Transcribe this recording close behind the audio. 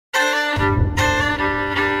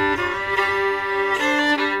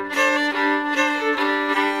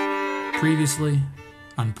Previously,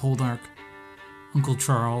 on Poldark, Uncle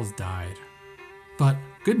Charles died. But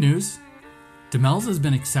good news, Demelza has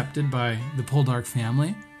been accepted by the Poldark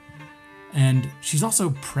family, and she's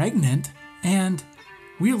also pregnant, and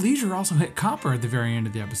Wheel Leisure also hit copper at the very end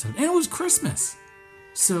of the episode, and it was Christmas.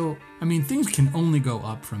 So, things can only go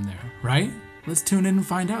up from there, right? Let's tune in and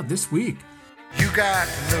find out this week. You got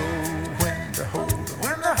to know when to hold 'em,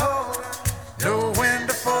 know when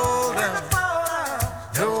to fold 'em,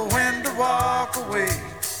 know when to walk away,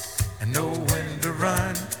 and know when to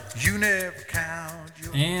run. You never count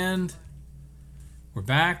your... And we're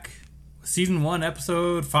back with Season 1,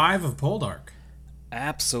 Episode 5 of Poldark.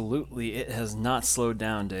 Absolutely, it has not slowed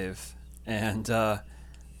down, Dave. And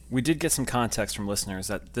we did get some context from listeners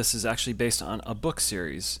that this is actually based on a book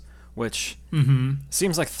series, which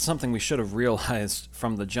seems like something we should have realized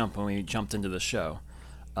from the jump when we jumped into the show.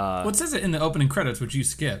 What says it in the opening credits, which you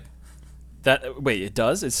skip? Wait, it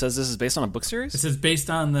does? It says this is based on a book series? It says based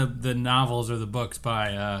on the novels or the books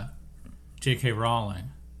by J.K. Rowling.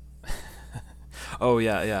 Oh,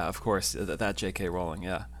 yeah, of course. That J.K. Rowling,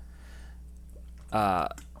 yeah.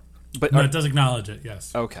 But it does acknowledge it,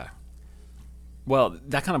 yes. Okay. Well,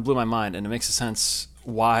 that kind of blew my mind, and it makes sense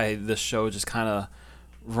why this show just kind of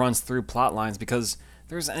runs through plot lines, because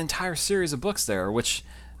there's an entire series of books there, which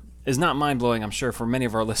is not mind-blowing, I'm sure, for many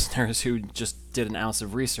of our listeners who just did an ounce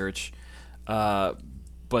of research.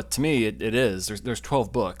 But to me, it is. There's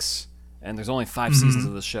 12 books, and there's only 5 seasons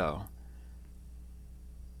of the show.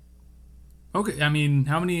 Okay, how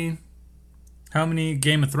many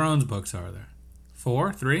Game of Thrones books are there?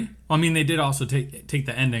 4? 3? Well, they did also take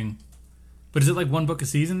the ending. But is it like one book a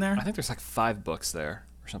season there? I think there's like 5 books there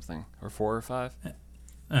or something. Or 4 or 5.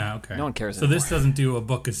 Okay. No one cares anymore. So this doesn't do a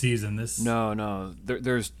book a season. No.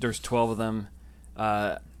 There's 12 of them.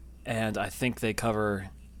 And I think they cover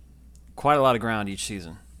quite a lot of ground each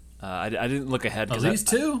season. I didn't look ahead. At least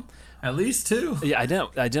two. Yeah, I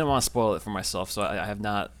didn't want to spoil it for myself, so I have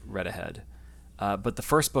not read ahead. But the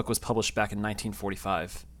first book was published back in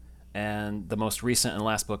 1945. And the most recent and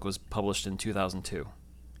last book was published in 2002.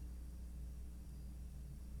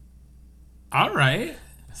 All right.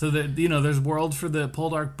 So that there's worlds for the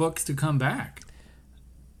Poldark books to come back.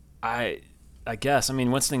 I guess.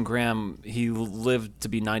 Winston Graham, he lived to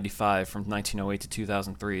be 95 from 1908 to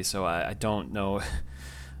 2003, so I don't know.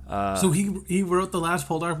 So he wrote the last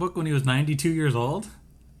Poldark book when he was 92 years old?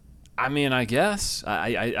 I guess.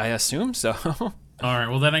 I assume so. All right,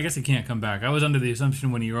 well, then I guess he can't come back. I was under the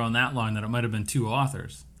assumption when you were on that line that it might have been 2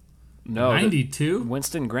 authors. No. 92?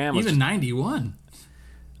 Winston Graham was... Even 91.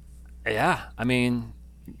 Yeah,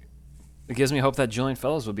 it gives me hope that Julian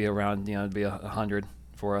Fellows will be around, to be 100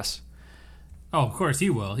 for us. Oh, of course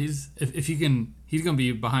he will. He's going to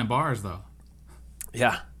be behind bars, though.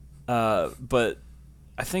 Yeah, but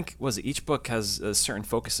I think, each book has certain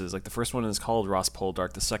focuses. Like, the first one is called Ross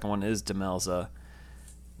Poldark. The second one is Demelza.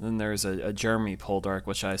 Then there's a Jeremy Poldark,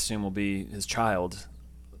 which I assume will be his child.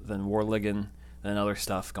 Then Warligan, and other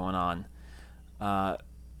stuff going on.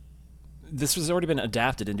 This has already been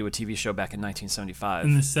adapted into a TV show back in 1975.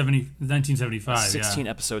 In the 1975,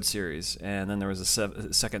 16-episode series, and then there was a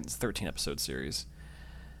second 13-episode series.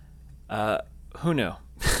 Who knew?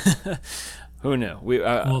 Who knew?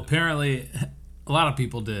 Well, apparently, a lot of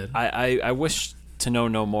people did. I wish to know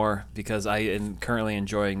no more, because I am currently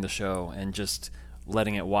enjoying the show and just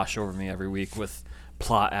letting it wash over me every week with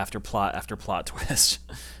plot after plot after plot twist.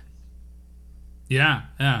 Yeah.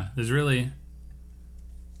 There's really...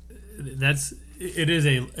 It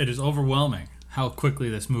is overwhelming how quickly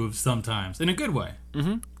this moves sometimes, in a good way.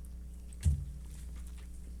 Mm-hmm.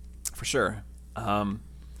 For sure.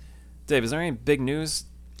 Dave, is there any big news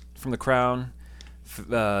from The Crown,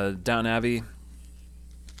 Downton Abbey,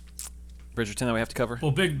 Bridgerton that we have to cover?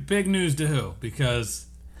 Well, big news to who? Because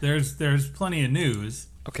there's plenty of news.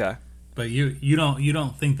 Okay. But you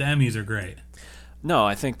don't think the Emmys are great? No,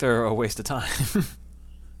 I think they're a waste of time.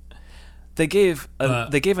 They gave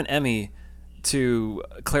an Emmy to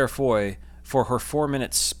Claire Foy for her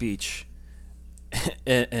 4-minute speech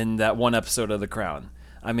in that one episode of The Crown.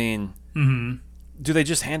 Do they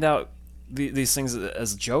just hand out these things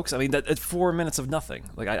as jokes? That's 4 minutes of nothing.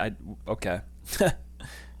 Okay.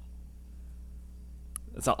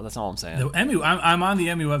 That's all I'm saying. The Emmy, I'm on the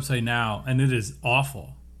Emmy website now, and it is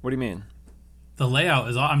awful. What do you mean? The layout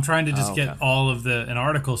is. I'm trying to just get all of an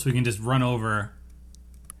article so we can just run over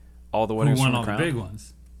all the winners who won from all The Crown? the big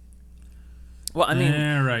ones. Well,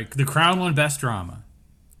 yeah, right. The Crown won Best Drama.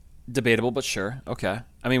 Debatable, but sure. Okay.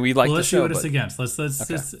 We like the show. Let's see what it's against. Let's.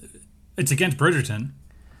 It's against Bridgerton.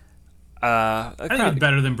 I think it's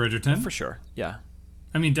better than Bridgerton for sure. Yeah.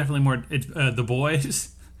 Definitely more. It's The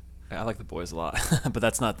Boys. I like The Boys a lot, but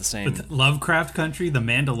that's not the same. But Lovecraft Country, The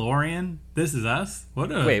Mandalorian, This Is Us.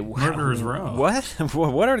 What a murderer's row. What?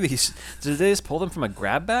 What are these? Did they just pull them from a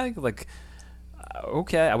grab bag? Like,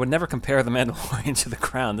 okay, I would never compare The Mandalorian to The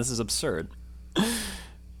Crown. This is absurd.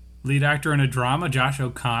 Lead actor in a drama, Josh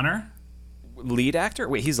O'Connor. Lead actor?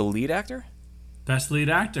 Wait, he's a lead actor? Best lead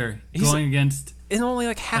actor. Going against... In only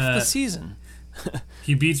like half the season.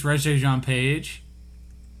 He beats Regé-Jean Page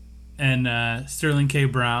and Sterling K.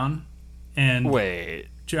 Brown and... Wait.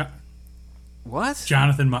 What?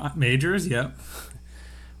 Jonathan Majors, yep.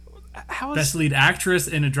 How is... Best lead actress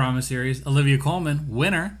in a drama series, Olivia Colman,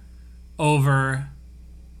 winner over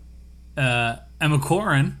Emma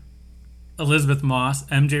Corrin, Elizabeth Moss,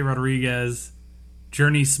 MJ Rodriguez,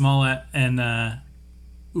 Journey Smollett, and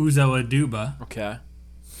Uzo Aduba. Okay.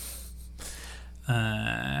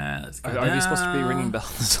 Let's go Are these supposed to be ringing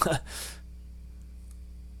bells?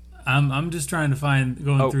 I'm just trying to find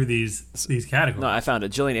through these categories. No, I found it.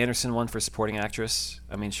 Gillian Anderson won for supporting actress.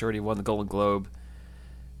 I mean, she already won the Golden Globe.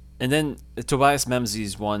 And then Tobias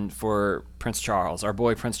Menzies won for Prince Charles, our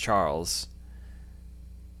boy Prince Charles.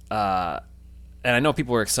 And I know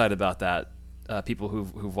people were excited about that. People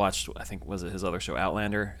who've watched, I think, was it his other show,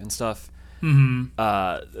 Outlander and stuff.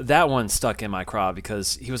 Mm-hmm. That one stuck in my craw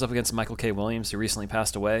because he was up against Michael K. Williams, who recently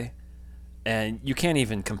passed away. And you can't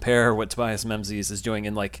even compare what Tobias Menzies is doing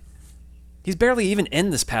in, like... He's barely even in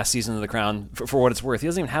this past season of The Crown, for what it's worth. He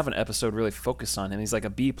doesn't even have an episode really focused on him. He's like a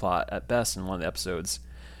B-plot at best in one of the episodes.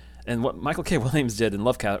 And what Michael K. Williams did in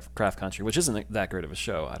Lovecraft Country, which isn't that great of a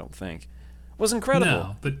show, I don't think, was incredible.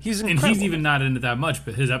 No, but he's incredible. And he's even not into that much,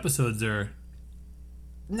 but his episodes are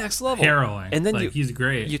next level, harrowing. And then he's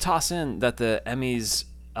great. You toss in that the Emmys,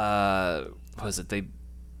 what was it? They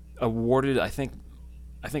awarded, I think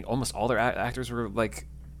almost all their actors were like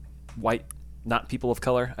white, not people of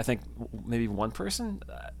color. I think maybe one person.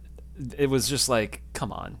 It was just like,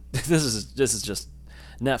 come on, this is just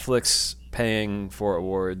Netflix paying for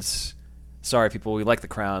awards. Sorry, people, we like The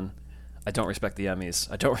Crown. I don't respect the Emmys.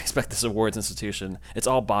 I don't respect this awards institution. It's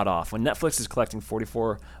all bought off. When Netflix is collecting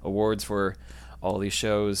 44 awards for all these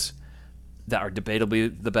shows that are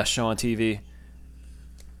debatably the best show on TV,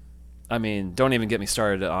 I mean, don't even get me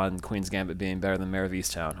started on Queen's Gambit being better than Mare of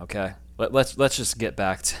Easttown, okay? Let's just get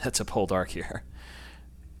back to Poldark here.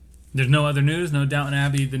 There's no other news? No Downton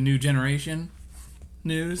Abbey, the new generation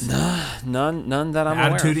news? None that I'm aware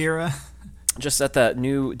of. Attitude Era? Just at that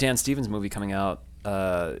new Dan Stevens movie coming out,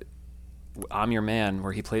 I'm Your Man,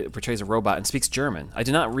 where he portrays a robot and speaks German. I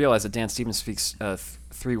did not realize that Dan Stevens speaks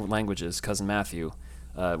 3 languages, Cousin Matthew,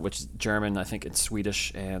 which is German, I think, and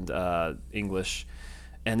Swedish and English.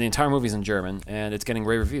 And the entire movie's in German, and it's getting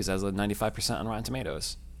rave reviews, as a 95% on Rotten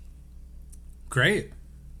Tomatoes. Great.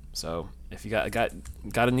 So if you got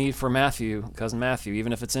a need for Matthew, Cousin Matthew,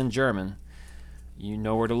 even if it's in German, you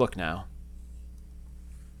know where to look now.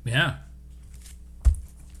 Yeah.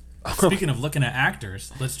 Speaking of looking at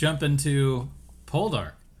actors, let's jump into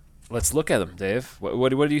Poldark. Let's look at them, Dave. What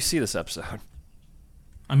do you see this episode?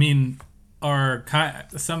 I mean,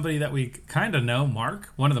 somebody that we kind of know,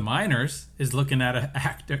 Mark, one of the miners, is looking at an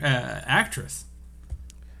actress.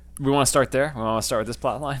 We want to start there? We want to start with this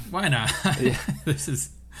plot line? Why not? Yeah. This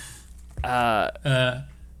is... I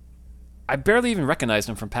barely even recognized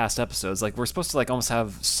him from past episodes. Like, we're supposed to like almost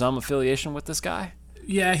have some affiliation with this guy.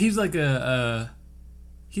 Yeah, he's like a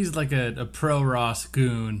pro Ross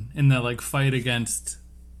goon in the like fight against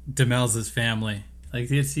Demelza's family. Like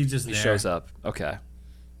he just there. Shows up. Okay.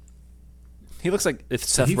 He looks like if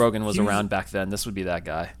Seth Rogen was around back then, this would be that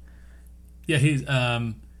guy. Yeah,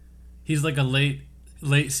 he's like a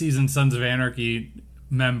late season Sons of Anarchy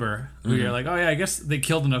member who you're like, oh yeah, I guess they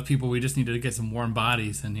killed enough people. We just needed to get some warm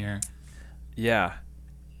bodies in here. Yeah,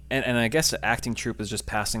 and I guess the acting troupe is just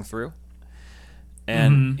passing through,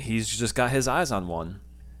 and he's just got his eyes on one.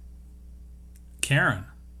 Karen.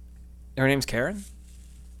 Her name's Karen?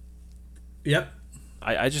 Yep.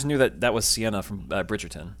 I just knew that was Sienna from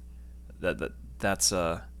Bridgerton. That's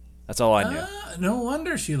all I knew. No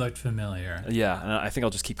wonder she looked familiar. Yeah, and I think I'll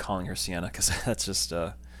just keep calling her Sienna because that's just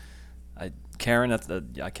Karen.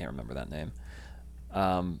 I can't remember that name.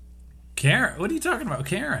 Karen? What are you talking about,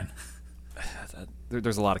 Karen?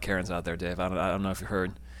 There's a lot of Karens out there, Dave. I don't know if you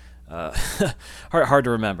heard. Hard to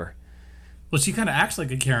remember. Well, she kind of acts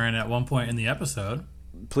like a Karen at one point in the episode.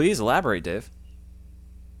 Please elaborate, Dave.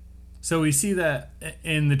 So we see that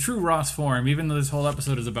in the true Ross form, even though this whole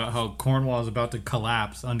episode is about how Cornwall is about to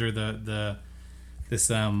collapse under this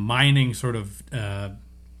mining sort of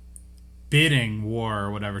bidding war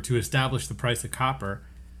or whatever to establish the price of copper,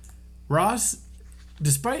 Ross,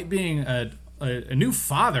 despite being a new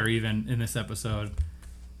father even in this episode,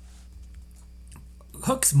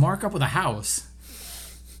 hooks Mark up with a house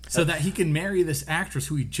so that he can marry this actress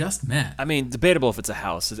who he just met. I mean, debatable if it's a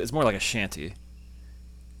house. It's more like a shanty.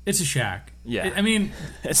 It's a shack. Yeah. I mean,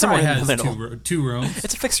 It's it somewhere probably in the has middle. two rooms.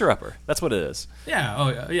 It's a fixer-upper. That's what it is. Yeah.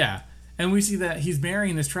 Oh, yeah. And we see that he's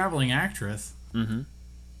marrying this traveling actress. Mm-hmm.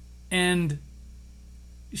 And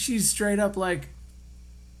she's straight up like,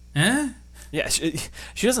 eh? Yeah, she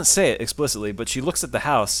doesn't say it explicitly, but she looks at the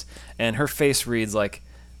house, and her face reads like,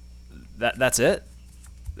 "That's it?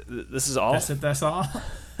 This is all?" That's it, that's all?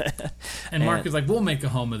 And Mark is like, we'll make a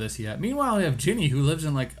home of this yet. Meanwhile, we have Ginny, who lives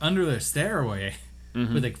in, like, under the stairway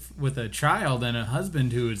with a child and a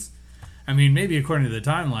husband who is, I mean, maybe according to the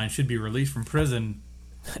timeline, should be released from prison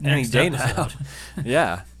Any next day episode. now.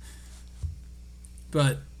 Yeah.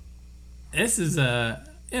 But this is I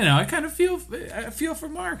kind of feel for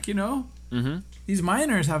Mark, you know. Mm-hmm. These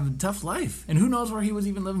miners have a tough life, and who knows where he was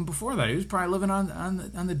even living before that? He was probably living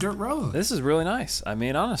on the dirt road. This is really nice. I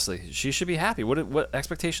mean, honestly, she should be happy. What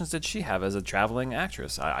expectations did she have as a traveling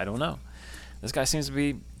actress? I don't know. This guy seems to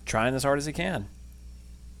be trying as hard as he can.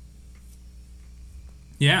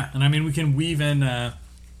 Yeah, and I mean, we can weave in.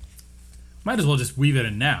 Might as well just weave it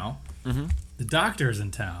in now. Mm-hmm. The doctor's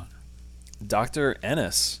in town. Dr.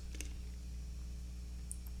 Ennis.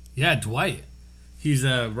 Yeah, Dwight. He's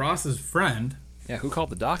Ross's friend. Yeah, who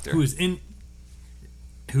called the doctor? Who's in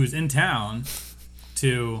town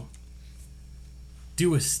to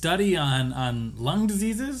do a study on lung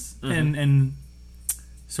diseases and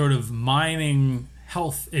sort of mining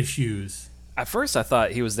health issues. At first, I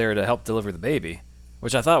thought he was there to help deliver the baby,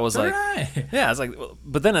 which I thought was like, Right. yeah, it's like,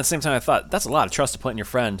 but then at the same time, I thought that's a lot of trust to put in your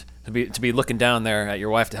friend to be looking down there at your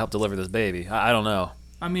wife to help deliver this baby. I don't know.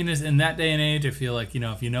 I mean, in that day and age, I feel like,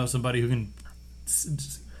 if you know somebody who can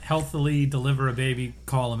healthily deliver a baby,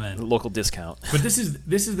 call him in. Local discount. But this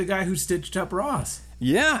is the guy who stitched up Ross.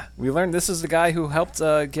 Yeah, we learned this is the guy who helped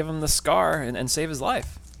give him the scar and save his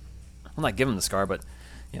life. Well, not give him the scar, but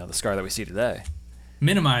the scar that we see today.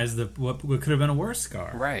 Minimize what could have been a worse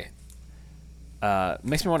scar. Right.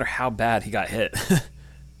 Makes me wonder how bad he got hit.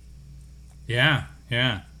 Yeah.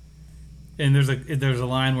 And there's a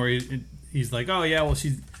line where he's like, oh yeah, well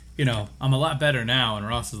she's, I'm a lot better now, and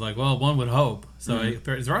Ross is like, well, one would hope. So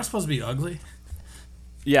is Ross supposed to be ugly?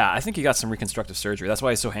 Yeah, I think he got some reconstructive surgery. That's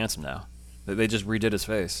why he's so handsome now. They just redid his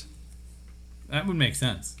face. That would make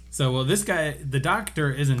sense. So, well, this guy, the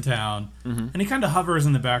doctor, is in town, and he kind of hovers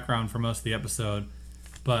in the background for most of the episode,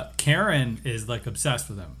 but Karen is, like, obsessed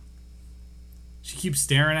with him. She keeps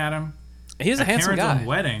staring at him. He's a handsome Karen's guy. own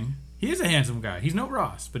wedding. He is a handsome guy. He's no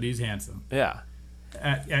Ross, but he's handsome. Yeah.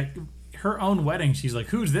 At her own wedding, she's like,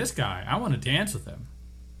 who's this guy? I want to dance with him.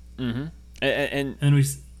 Mm-hmm. And then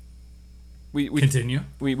we continue.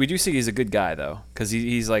 We do see he's a good guy, though, because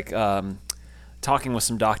he's like talking with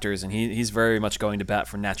some doctors, and he's very much going to bat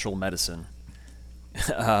for natural medicine.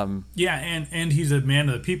 Yeah, and he's a man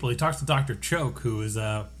of the people. He talks to Dr. Choke, who is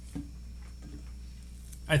I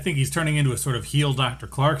think he's turning into a sort of heel Dr.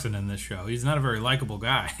 Clarkson in this show. He's not a very likable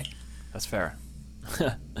guy. That's fair.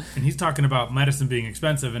 And he's talking about medicine being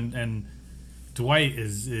expensive, and Dwight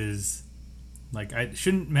is like,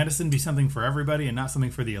 shouldn't medicine be something for everybody and not something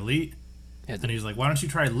for the elite? Yeah, and he's like, why don't you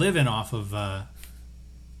try living off of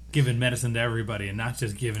giving medicine to everybody and not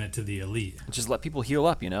just giving it to the elite? Just let people heal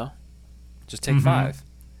up, Just take 5.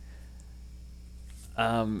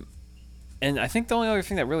 And I think the only other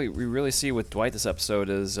thing that we really see with Dwight this episode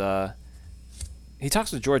is he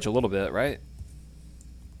talks with George a little bit, right?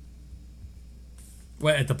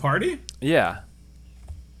 What, at the party? Yeah.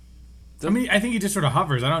 I mean, I think he just sort of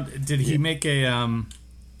hovers. Did he make a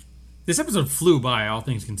this episode flew by, all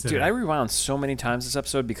things considered. Dude, I rewound so many times this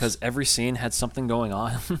episode because every scene had something going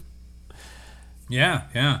on.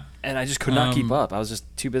 Yeah. And I just could not keep up. I was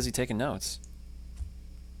just too busy taking notes.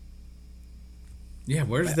 Yeah,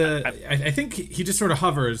 where's I think he just sort of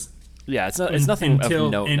hovers. Yeah, it's nothing of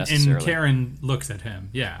note necessarily. And Karen looks at him.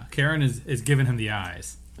 Yeah, Karen is giving him the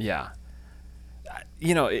eyes. Yeah.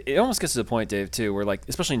 It almost gets to the point, Dave, too, where, like,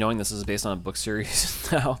 especially knowing this is based on a book series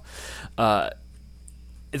now,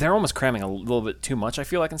 they're almost cramming a little bit too much, I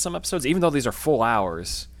feel like, in some episodes. Even though these are full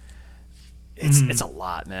hours, it's a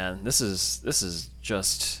lot, man. This is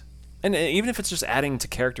just... And even if it's just adding to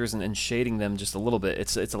characters and shading them just a little bit,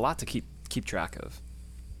 it's a lot to keep track of.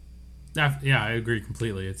 Yeah, I agree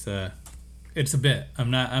completely. It's a bit.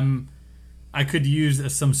 I could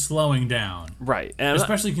use some slowing down. Right. And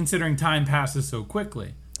especially considering time passes so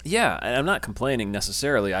quickly. Yeah, and I'm not complaining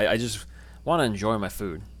necessarily. I just want to enjoy my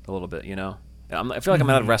food a little bit, I feel like I'm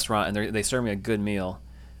at a restaurant and they serve me a good meal,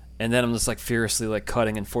 and then I'm just like furiously like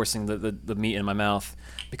cutting and forcing the meat in my mouth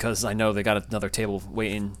because I know they got another table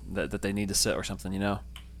waiting that they need to sit or something, you know.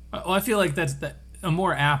 Well, I feel like a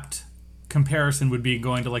more apt comparison would be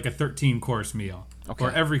going to like a 13-course meal,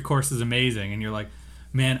 where every course is amazing, and you're like,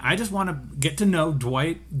 man, I just want to get to know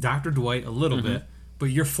Dr. Dwight, a little bit, but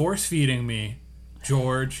you're force feeding me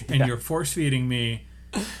George, and you're force feeding me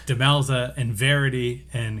Demelza and Verity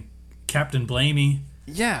and Captain Blamey.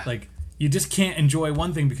 Yeah, like you just can't enjoy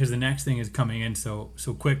one thing because the next thing is coming in so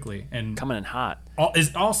quickly and coming in hot.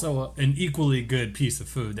 Is also an equally good piece of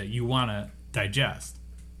food that you want to digest.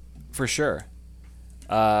 For sure.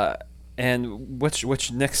 And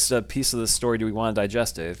which next piece of the story do we want to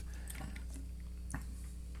digest, Dave?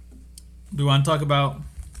 Do we want to talk about?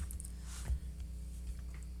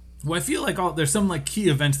 Well, I feel like there's some like key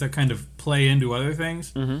events that kind of play into other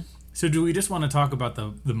things. Mm-hmm. So do we just want to talk about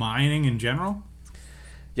the mining in general?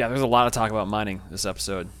 Yeah, there's a lot of talk about mining this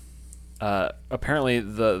episode. Apparently,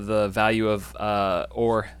 the value of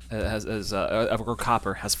ore of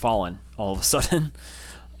copper has fallen all of a sudden.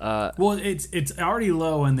 Well, it's already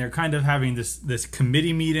low, and they're kind of having this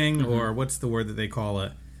committee meeting, or what's the word that they call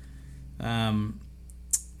it?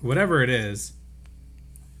 Whatever it is,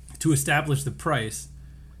 to establish the price.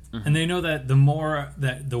 And they know that the more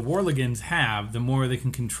that the Worligans have, the more they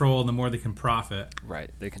can control, and the more they can profit. Right,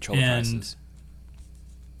 they control the prices.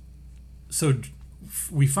 So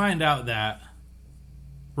we find out that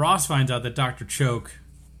Ross finds out that Dr. Choke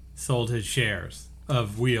sold his shares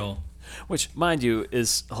of Wheel. Which, mind you,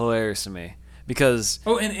 is hilarious to me. Because...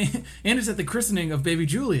 Oh, and it's at the christening of baby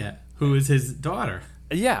Juliet, who is his daughter.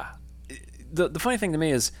 Yeah. The funny thing to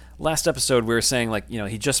me is, last episode we were saying, like, you know,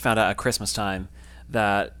 he just found out at Christmas time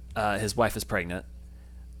that his wife is pregnant.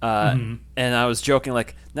 And I was joking,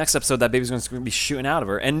 like, next episode that baby's going to be shooting out of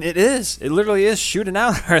her. And it is. It literally is shooting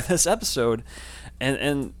out of her this episode.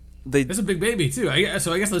 And they... It's a big baby, too.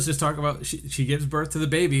 So I guess let's just talk about... She gives birth to the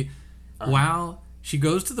baby while she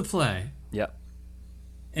goes to the play. Yep.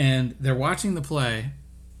 And they're watching the play.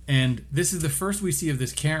 And this is the first we see of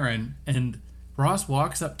this Karen. And Ross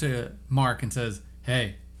walks up to Mark and says,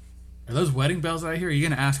 hey, are those wedding bells I hear? Are you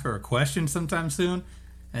going to ask her a question sometime soon?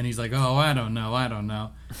 And he's like, oh, I don't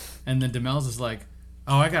know. And then Demelza's like,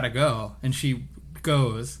 oh, I got to go. And she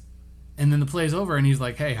goes. And then the play's over, and he's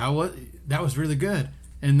like, hey, that was really good.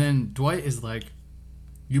 And then Dwight is like,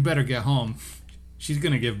 you better get home. She's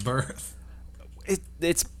going to give birth.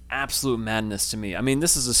 It's absolute madness to me. I mean,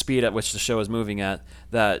 this is the speed at which the show is moving at,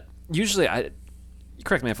 that usually,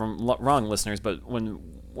 correct me if I'm wrong, listeners, but when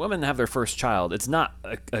women have their first child, it's not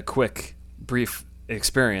a quick, brief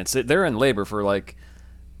experience. They're in labor for like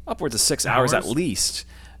upwards of 6 hours at least.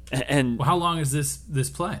 And well, how long is this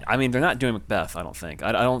play? I mean, they're not doing Macbeth, I don't think.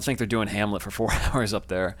 I don't think they're doing Hamlet for 4 hours up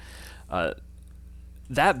there.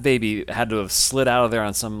 That baby had to have slid out of there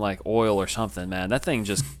on some like oil or something, man. That thing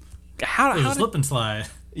just... It was a slip and slide.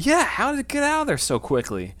 Yeah, how did it get out of there so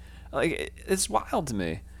quickly? Like, it's wild to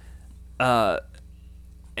me. And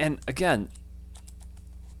again,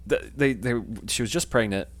 she was just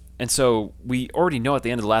pregnant, and so we already know at the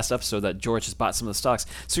end of the last episode that George has bought some of the stocks.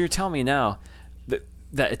 So you're telling me now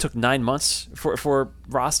that it took 9 months for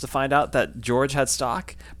Ross to find out that George had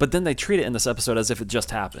stock, but then they treat it in this episode as if it just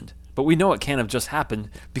happened. But we know it can't have just happened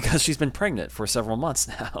because she's been pregnant for several months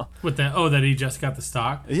now. With that, that he just got the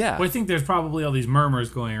stock? Yeah. Well, I think there's probably all these murmurs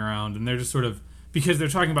going around, and they're just sort of, because they're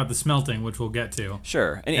talking about the smelting, which we'll get to.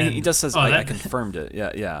 Sure. And he just says, I confirmed it.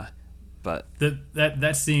 Yeah. But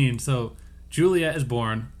that scene, so Juliet is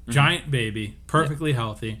born, giant baby, perfectly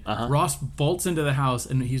healthy. Ross bolts into the house,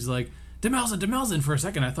 and he's like, Demelza. And for a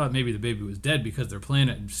second, I thought maybe the baby was dead because they're playing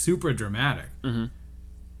it super dramatic. And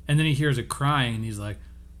then he hears it crying, and he's like,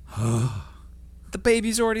 the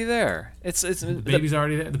baby's already there. The baby's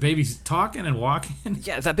already there. The baby's talking and walking.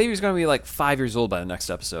 Yeah, that baby's going to be like 5 years old by the next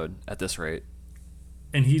episode at this rate.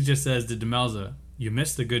 And he just says to Demelza, you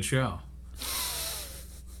missed a good show.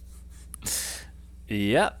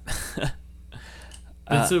 Yep.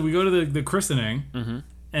 And so we go to the christening,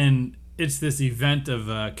 and it's this event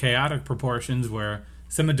of chaotic proportions where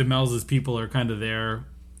some of Demelza's people are kind of there,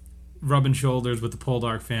 rubbing shoulders with the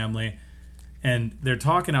Poldark family, and they're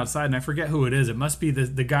talking outside, and I forget who it is. It must be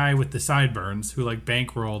the guy with the sideburns who like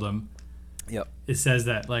bankrolled him. Yep. It says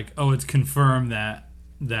that like, it's confirmed that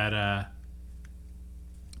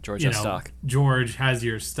George has stock. George has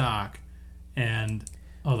your stock, and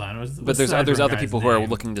hold on. But there's other people who are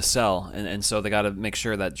looking to sell, and so they got to make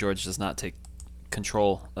sure that George does not take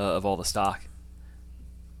control of all the stock.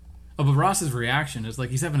 Oh, but Ross's reaction is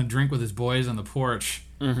like he's having a drink with his boys on the porch.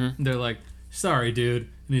 And they're like, "Sorry, dude,"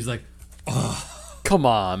 and he's like, "Oh, Come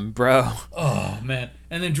on, bro. Oh, man.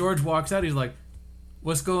 And then George walks out. He's like,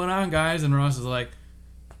 what's going on, guys? And Ross is like,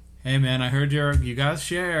 hey, man, I heard you guys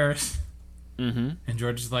shares. Mm-hmm. And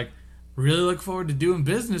George is like, really look forward to doing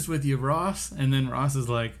business with you, Ross. And then Ross is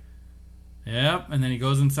like, yep. And then he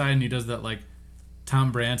goes inside and he does that, like,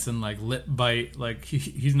 Tom Branson, like, lip bite. Like,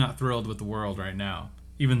 he's not thrilled with the world right now,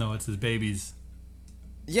 even though it's his baby's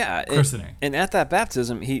christening. And at that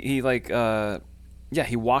baptism, he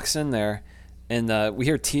walks in there, and we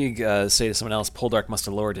hear Teague say to someone else, Poldark must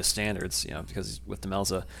have lowered his standards, because he's with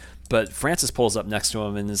Demelza. But Francis pulls up next to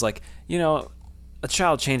him and is like, a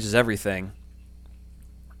child changes everything.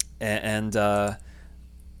 And what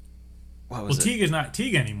was it? Teague is not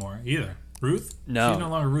Teague anymore either. Ruth? No. She's no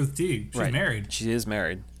longer Ruth Teague. She's married. She is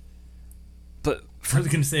married. But I was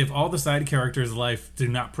going to say, if all the side characters' life do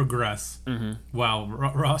not progress while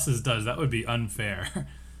Ross's does, that would be unfair.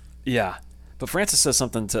 Yeah. But Francis says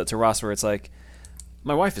something to Ross where it's like,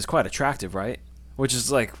 my wife is quite attractive, right? Which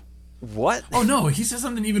is like, what? Oh, no. He says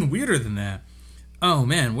something even weirder than that. Oh,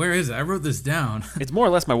 man. Where is it? I wrote this down. It's more or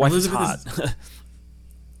less my wife is hot.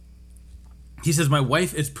 He says, my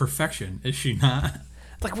wife is perfection. Is she not?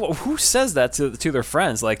 Like, who says that to their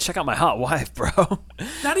friends? Like, check out my hot wife, bro.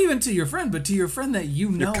 Not even to your friend, but to your friend that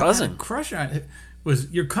your cousin. had a crush on. It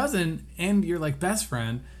was your cousin and your, like, best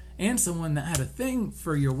friend and someone that had a thing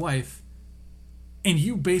for your wife, and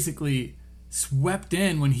you basically swept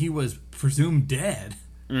in when he was presumed dead.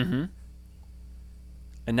 Mm-hmm.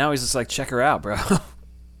 And now he's just like, check her out, bro.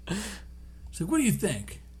 So what do you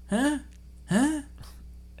think? Huh?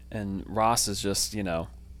 And Ross is just,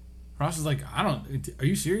 Ross is like, are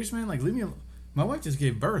you serious, man? Like, leave me alone. My wife just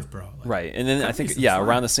gave birth, bro. Like, right. And then I think,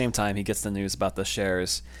 around the same time, he gets the news about the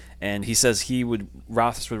shares. And he says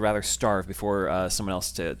Ross would rather starve before someone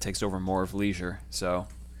else takes over more of Leisure. So,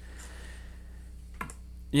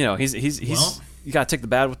 he's you got to take the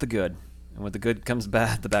bad with the good. And with the good comes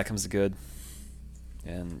bad, the bad comes the good.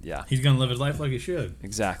 And, yeah. He's going to live his life like he should.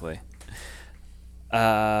 Exactly.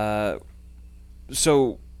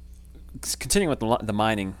 So, continuing with the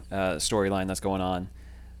mining storyline that's going on,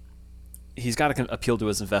 he's got to appeal to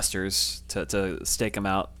his investors to stake him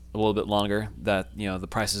out a little bit longer, that the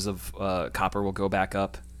prices of copper will go back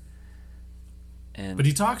up. But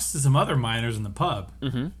he talks to some other miners in the pub.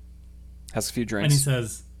 Mm-hmm. Has a few drinks. And he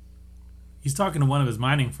says, he's talking to one of his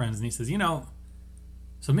mining friends, and he says,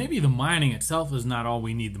 so maybe the mining itself is not all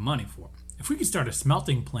we need the money for. If we could start a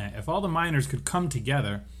smelting plant, if all the miners could come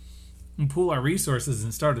together and pool our resources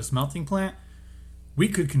and start a smelting plant, we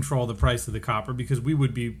could control the price of the copper, because we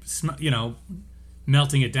would be,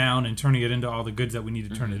 melting it down and turning it into all the goods that we need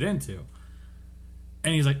to turn it into.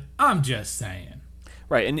 And he's like, I'm just saying.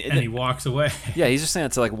 Right. And he walks away. Yeah, he's just saying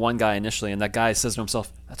it to like one guy initially, and that guy says to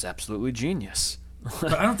himself, that's absolutely genius.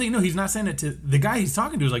 But I don't think, he's not saying it to the guy he's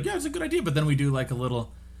talking to. Is like, yeah, it's a good idea. But then we do like a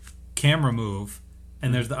little camera move,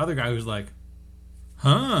 and there's the other guy who's like,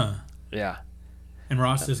 huh? Yeah. And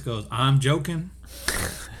Ross just goes, I'm joking.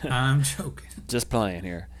 I'm joking. Just playing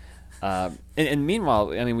here. And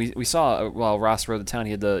meanwhile, I mean, we saw while Ross rode the town,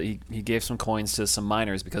 he gave some coins to some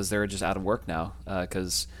miners because they're just out of work now,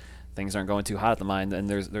 because things aren't going too hot at the mine, and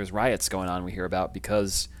there's riots going on we hear about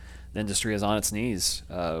because the industry is on its knees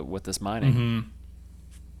with this mining.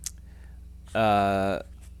 Mm-hmm.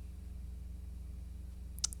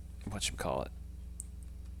 Whatchamacallit.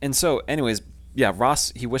 And so, anyways, yeah,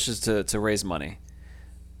 Ross, he wishes to raise money.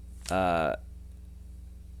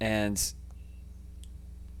 And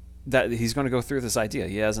that he's going to go through this idea.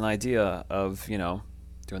 He has an idea of,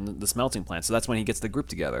 doing the smelting plant. So that's when he gets the group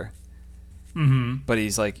together. Mm-hmm. But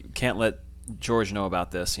he's like, can't let George know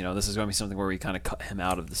about this. This is going to be something where we kind of cut him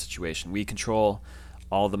out of the situation. We control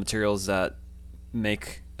all the materials that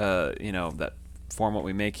make, that form what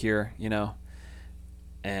we make here,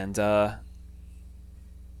 And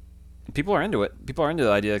people are into it. People are into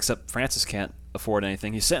the idea, except Francis can't afford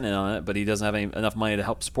anything. He's sitting in on it, but he doesn't have enough money to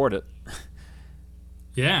help support it.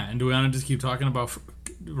 Yeah, and do we want to just keep talking about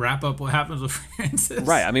wrap up what happens with Francis?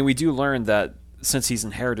 Right. I mean, we do learn that since he's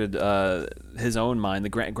inherited his own mine, the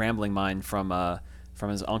Grambling mine from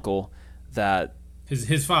his uncle, that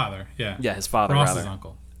his father, yeah, his father, Ross's rather,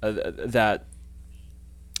 uncle, that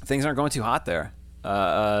things aren't going too hot there.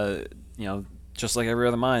 Just like every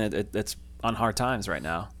other mine, it's on hard times right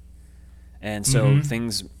now, and so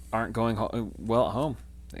things aren't going well at home.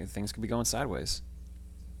 Things could be going sideways.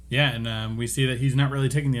 Yeah, and we see that he's not really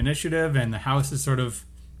taking the initiative, and the house is sort of,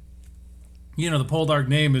 the Poldark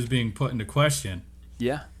name is being put into question.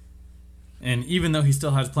 Yeah. And even though he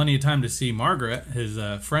still has plenty of time to see Margaret, his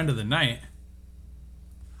friend of the night,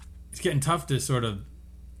 it's getting tough to sort of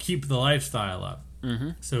keep the lifestyle up.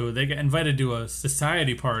 So they get invited to a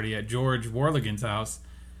society party at George Warligan's house.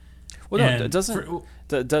 Well, no, And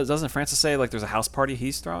doesn't Francis say like there's a house party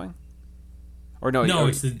he's throwing? Or no? No,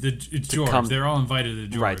 it's George. They're all invited to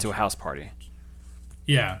George. Right, to a house party.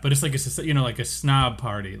 Yeah, but it's like like a snob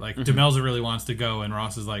party. Like Demelza really wants to go, and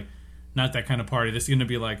Ross is like, not that kind of party. This is gonna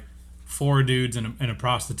be like 4 dudes and a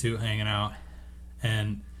prostitute hanging out,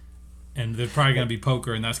 and there's probably gonna be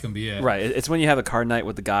poker, and that's gonna be it. Right. It's when you have a card night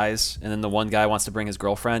with the guys, and then the one guy wants to bring his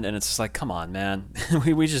girlfriend, and it's just like, come on, man,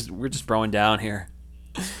 we're just throwing down here.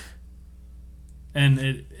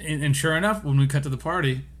 And sure enough, when we cut to the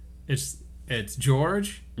party, it's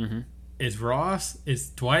George, it's Ross, it's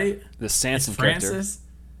Dwight, The Sanson it's Francis,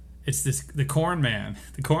 it's the corn man,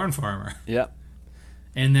 the corn farmer. Yep.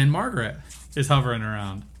 And then Margaret is hovering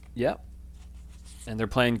around. Yep. And they're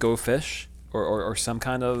playing Go Fish or some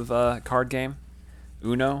kind of card game.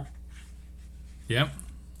 Uno. Yep.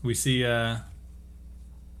 We see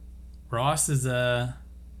Ross is or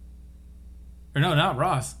no, not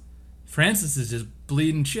Ross. Francis is just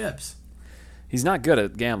bleeding chips. He's not good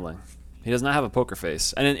at gambling. He does not have a poker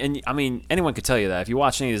face. And I mean, anyone could tell you that. If you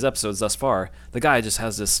watch any of these episodes thus far, the guy just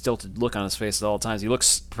has this stilted look on his face at all times. He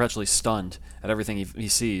looks perpetually stunned at everything he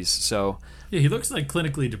sees. So yeah, he looks like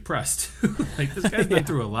clinically depressed. Like this guy's been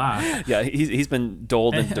through a lot. Yeah, he's been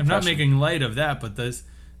dulled in depression. I'm not making light of that, but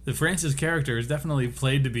the Francis character is definitely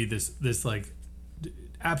played to be this like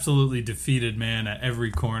absolutely defeated man at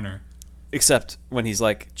every corner. Except when he's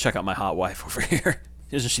like, check out my hot wife over here.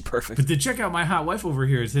 Isn't she perfect? But to check out my hot wife over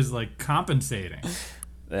here is his like compensating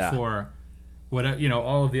for what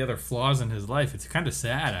all of the other flaws in his life. It's kind of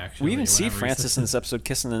sad, actually. We even see Francis in this episode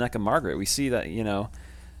kissing the neck of Margaret. We see that,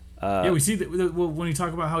 we see that when you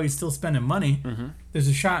talk about how he's still spending money. There's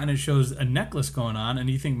a shot and it shows a necklace going on, and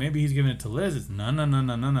you think maybe he's giving it to Liz. It's no.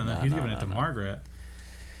 He's giving it to Margaret.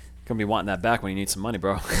 Gonna be wanting that back when you need some money,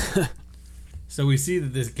 bro. So we see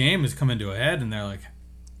that this game is coming to a head, and they're like,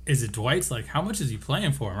 is it Dwight's like, how much is he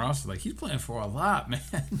playing for? And Ross is like, he's playing for a lot, man.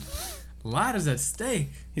 A lot is at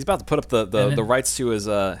stake. He's about to put up the rights to his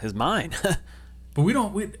mine. But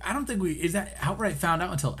I don't think is that outright found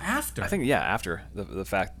out until after. I think, after the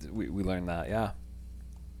fact we learned that, yeah.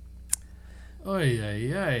 Oy,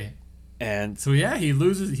 oy, oy. And so he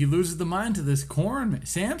loses the mind to this corn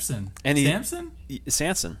Samson.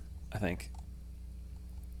 Sanson, I think.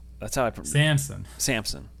 That's how I Samson.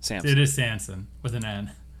 It is Sanson with an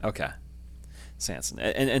N. Okay. Sanson.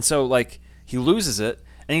 And so like he loses it,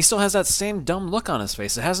 and he still has that same dumb look on his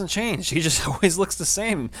face. It hasn't changed. He just always looks the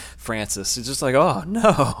same, Francis. It's just like, oh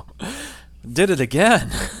no. Did it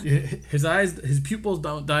again. His eyes, his pupils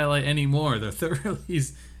don't dilate anymore. They're thoroughly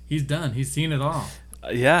he's done. He's seen it all.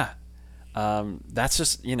 That's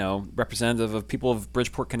just, representative of people of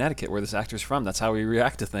Bridgeport, Connecticut, where this actor's from. That's how we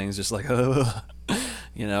react to things, just like,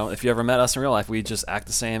 if you ever met us in real life, we just act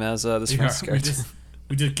the same as this Francis character.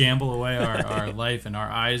 We just gamble away our life, and our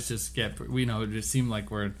eyes just it just seem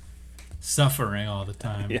like we're suffering all the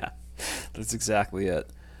time. Yeah, that's exactly it.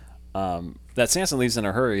 That Sanson leaves in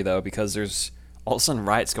a hurry, though, because there's all of a sudden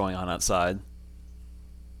riots going on outside.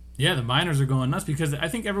 Yeah, the miners are going nuts because I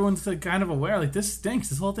think everyone's like kind of aware, like, this stinks.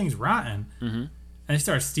 This whole thing's rotten. Mm-hmm. And they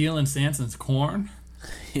start stealing Sanson's corn.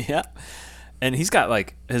 Yeah. And he's got,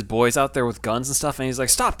 like, his boys out there with guns and stuff, and he's like,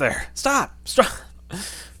 stop there. Stop.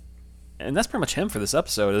 And that's pretty much him for this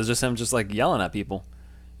episode. It's just him just, like, yelling at people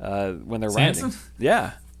when they're Sanson? rioting.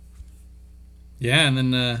 Yeah. Yeah,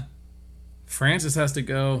 and then Francis has to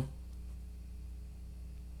go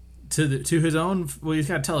to his own... Well, he's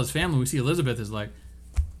got to tell his family. We see Elizabeth is like,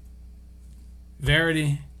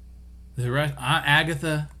 Verity, the rest, Aunt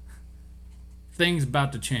Agatha, things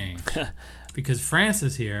about to change. Because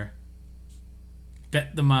Francis here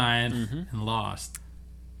bet the mine and lost.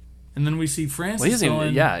 And then we see Francis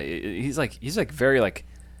going... he's very, like,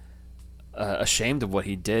 ashamed of what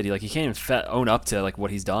he did. He can't even own up to, like, what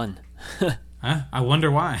he's done. Huh? I wonder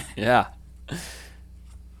why. Yeah.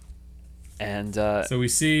 And... so we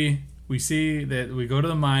see that we go to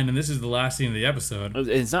the mine, and this is the last scene of the episode.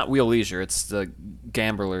 It's not Wheel Leisure, it's the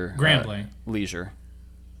Gambler... Grambling. Leisure.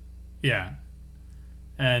 Yeah.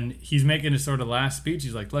 And he's making his sort of last speech.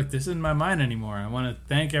 He's like, look, this isn't my mine anymore. I want to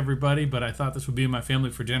thank everybody, but I thought this would be in my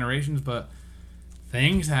family for generations, but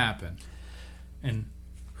things happen. And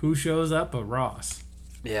who shows up but Ross?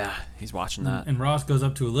 Yeah, he's watching that. And Ross goes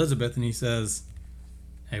up to Elizabeth, and he says,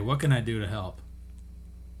 hey, what can I do to help?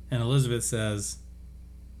 And Elizabeth says...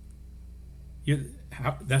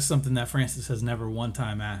 that's something that Francis has never one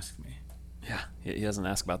time asked me. Yeah, he doesn't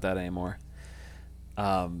ask about that anymore.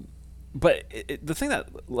 But the thing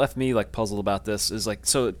that left me like puzzled about this is like,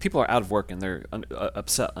 so people are out of work and they're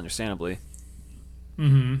upset, understandably.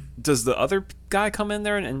 does the other guy come in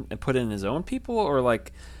there and put in his own people, or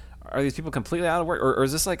like are these people completely out of work, or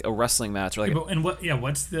is this like a wrestling match? Or like, what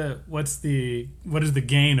is the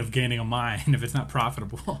gain of gaining a mind if it's not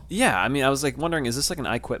profitable? yeah, I mean, I was like wondering, is this like an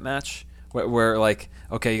I Quit match where like,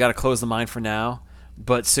 okay, you got to close the mind for now,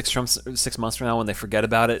 but 6 months from now when they forget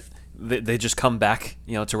about it, they just come back,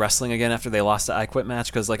 to wrestling again after they lost the I Quit match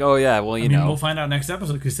because like, oh yeah, well, we'll find out next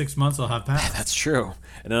episode because 6 months will have passed. That's true.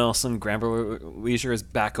 And then all of a sudden, Granbrook Leisure is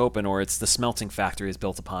back open, or it's the smelting factory is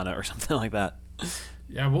built upon it, or something like that.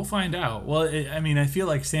 Yeah, we'll find out. Well, I feel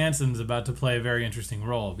like Sanson's about to play a very interesting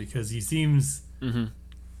role because he seems... Mm-hmm.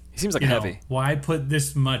 He seems like heavy. Why put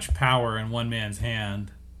this much power in one man's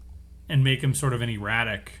hand and make him sort of an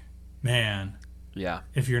erratic man? Yeah.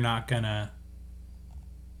 If you're not going to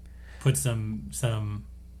put some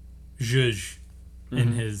zhuzh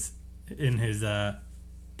in his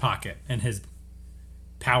pocket and his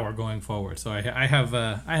power going forward. So I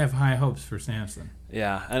have high hopes for Samson.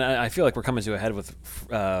 Yeah, and I feel like we're coming to a head with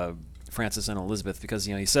Francis and Elizabeth because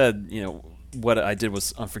he said what I did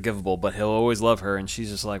was unforgivable, but he'll always love her, and she's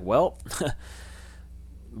just like, well,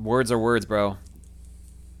 words are words, bro.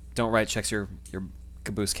 Don't write checks your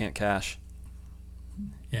caboose can't cash.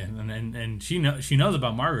 Yeah, and she knows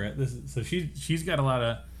about Margaret. So she's got a lot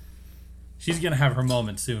of. She's gonna have her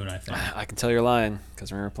moment soon, I think. I can tell you're lying because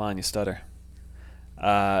when you're replying, you stutter.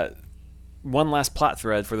 One last plot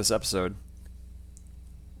thread for this episode.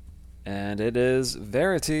 And it is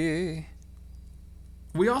Verity.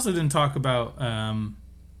 We also didn't talk about.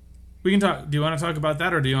 We can talk. Do you want to talk about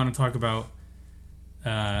that, or do you want to talk about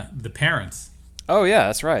the parents? Oh yeah,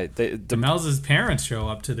 that's right. Demelza's parents show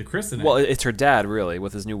up to the christening. Well, it's her dad, really,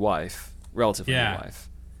 with his new wife, relatively new wife.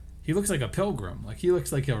 He looks like a pilgrim. Like he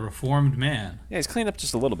looks like a reformed man. Yeah, he's cleaned up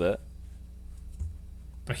just a little bit.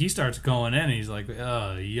 But he starts going in, and he's like,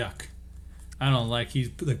 "Oh, yuck! I don't like." He's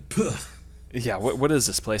like, "Puh." Yeah, what is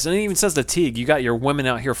this place? And he even says to Teague, you got your women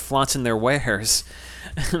out here flaunting their wares.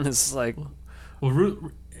 And it's like...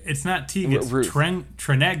 Well, it's not Teague, it's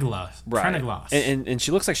Treneglas. Right. Treneglas. And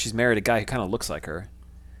she looks like she's married a guy who kind of looks like her.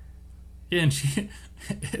 Yeah, and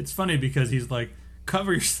it's funny because he's like,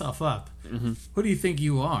 cover yourself up. Mm-hmm. Who do you think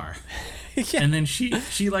you are? Yeah. And then she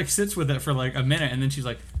like sits with it for like a minute, and then she's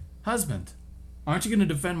like, husband, aren't you going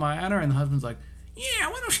to defend my honor? And the husband's like,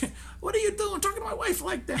 yeah, what are you doing talking to my wife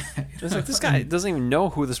like that? It's like, this guy doesn't even know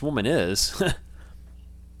who this woman is.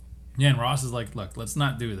 Yeah, and Ross is like, look, let's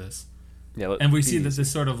not do this. Yeah, and we see that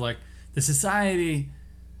this sort of like, the society,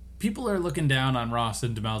 people are looking down on Ross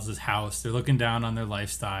and Demelza's house. They're looking down on their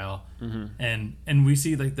lifestyle. Mm-hmm. And we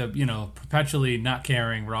see like the, perpetually not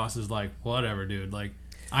caring. Ross is like, whatever, dude. Like,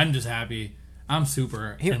 I'm just happy. I'm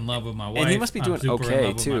super in love with my wife. And he must be doing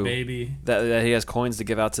okay, too. My baby. That he has coins to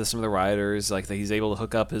give out to some of the riders. Like, that he's able to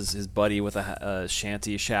hook up his buddy with a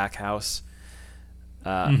shanty shack house.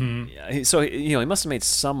 So, he must have made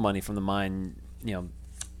some money from the mine,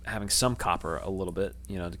 having some copper a little bit,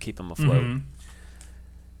 to keep him afloat. Mm-hmm.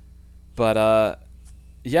 But,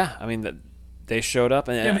 yeah, I mean, they showed up.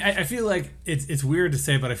 And I feel like it's weird to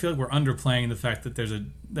say, but I feel like we're underplaying the fact that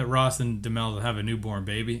that Ross and Demelza have a newborn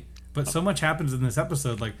baby. But so much happens in this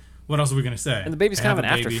episode. Like, what else are we going to say? And the baby's kind of an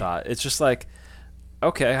afterthought. It's just like,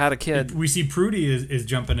 okay, I had a kid. We see Prudy is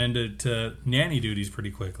jumping into nanny duties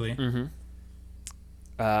pretty quickly. Mm-hmm.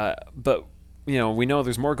 But, we know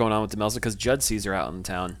there's more going on with Demelza because Judd sees her out in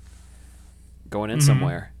town going in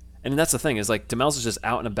somewhere. And that's the thing, is like Demelza's just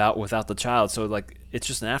out and about without the child. So, like, it's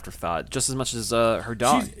just an afterthought, just as much as her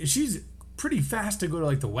dog. She's pretty fast to go to,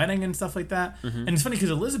 like, the wedding and stuff like that. Mm-hmm. And it's funny because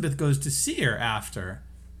Elizabeth goes to see her after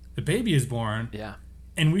the baby is born. Yeah.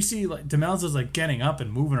 And we see like Demelza's like getting up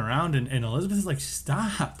and moving around, and Elizabeth is like,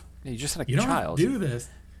 stop. Yeah, you just had a child. child. You don't do this.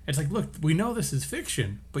 It's like, look, we know this is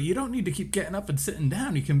fiction, but you don't need to keep getting up and sitting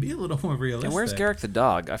down. You can be a little more realistic. And where's Garrick the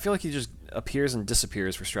dog? I feel like he just appears and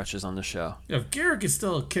disappears for stretches on the show. Yeah, if Garrick is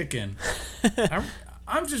still kicking,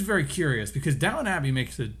 I'm just very curious because Downton Abbey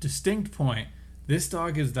makes a distinct point. This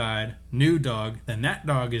dog has died, new dog. Then that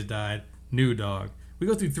dog has died, new dog. We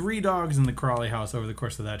go through 3 dogs in the Crawley house over the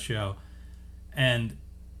course of that show. And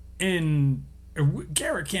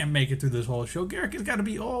Garrick can't make it through this whole show. Garrick has got to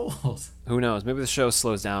be old. Who knows? Maybe the show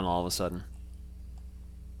slows down all of a sudden.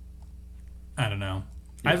 I don't know.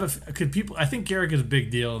 Yeah. I think Garrick is a big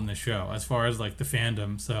deal in the show as far as like the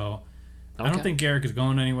fandom. So okay. I don't think Garrick is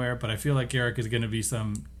going anywhere, but I feel like Garrick is going to be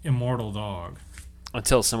some immortal dog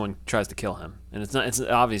until someone tries to kill him. And it's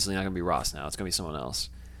obviously not going to be Ross now. It's going to be someone else.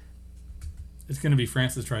 It's gonna be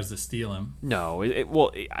Francis tries to steal him. No,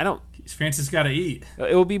 I don't. Francis got to eat.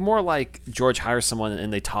 It will be more like George hires someone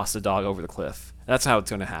and they toss the dog over the cliff. That's how it's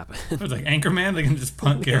going to happen. It's like Anchorman. They can just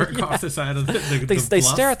punt Garrick off the side of the They bluff.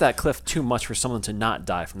 stare at that cliff too much for someone to not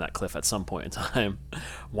die from that cliff at some point in time.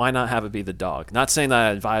 Why not have it be the dog? Not saying that I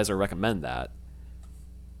advise or recommend that.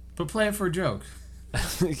 But play it for a joke.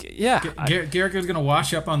 Yeah. Garrick is going to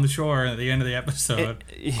wash up on the shore at the end of the episode.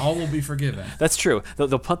 All will be forgiven. That's true.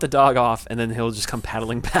 They'll punt the dog off, and then he'll just come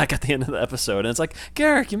paddling back at the end of the episode. And it's like,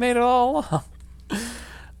 Garrick, you made it all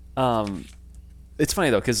along. It's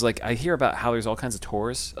funny, though, because like, I hear about how there's all kinds of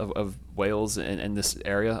tours of whales in this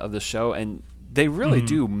area of the show, and they really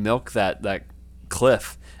do milk that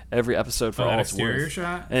cliff every episode for all its exterior worth.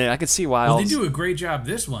 shot? And I could see why. Well, they do a great job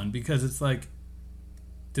this one, because it's like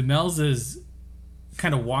Demelza is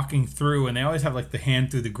kind of walking through, and they always have like the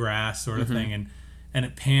hand through the grass sort of thing, and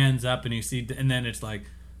it pans up, and you see, and then it's like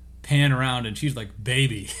pan around, and she's like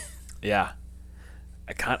baby. Yeah,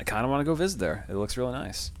 I kind of want to go visit there. It looks really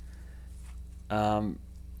nice.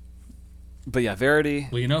 But yeah, Verity.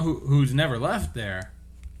 Well, you know who's never left there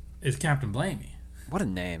is Captain Blamey. What a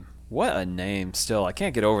name! What a name! Still, I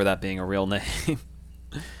can't get over that being a real name.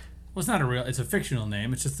 Well, it's not a real. It's a fictional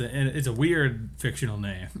name. It's just it's a weird fictional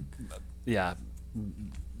name. Yeah,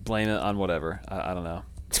 blame it on whatever. I don't know.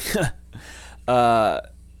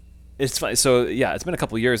 It's funny. So yeah, it's been a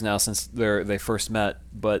couple years now since they first met,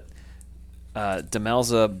 but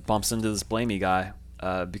Demelza bumps into this Blamey guy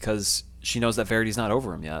because she knows that Verity's not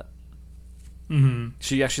over him yet. Mm-hmm.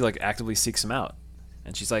 She actually like actively seeks him out,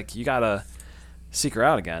 and she's like, "You gotta seek her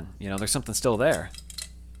out again. You know, there's something still there."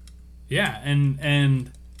 Yeah,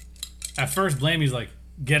 and at first Blamey's like,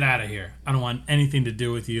 "Get out of here! I don't want anything to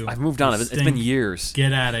do with you. I've moved on. It's been years.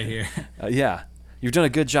 Get out of here." Yeah, you've done a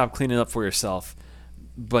good job cleaning up for yourself,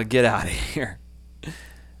 but get out of here. He's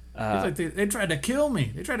like, they tried to kill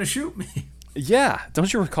me. They tried to shoot me. Yeah,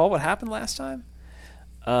 don't you recall what happened last time?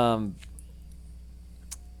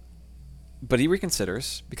 But he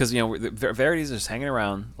reconsiders because, you know, Verity's just hanging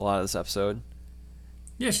around a lot of this episode.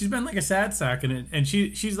 Yeah, she's been like a sad sack, and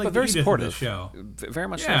she's like but very Edith supportive. of the show. Very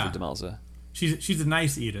much Yeah. so for Demelza. She's a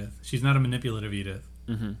nice Edith. She's not a manipulative Edith.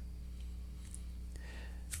 Mm-hmm.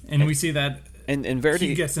 And we see that And Verity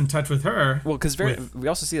he gets in touch with her. Well, because we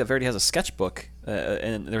also see that Verity has a sketchbook,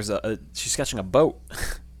 and there's she's sketching a boat,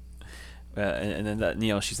 and then that,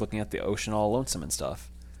 you know, she's looking at the ocean all lonesome and stuff.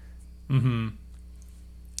 Mm-hmm.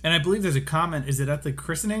 And I believe there's a comment. Is it at the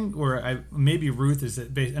christening, or maybe Ruth? Is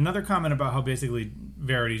it another comment about how basically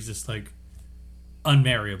Verity's just like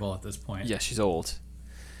unmarriable at this point? Yeah, she's old.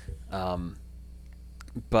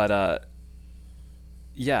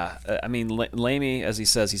 Yeah, I mean, Lamy, as he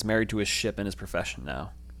says, he's married to his ship and his profession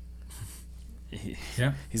now.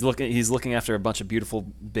 Yeah, he's looking after a bunch of beautiful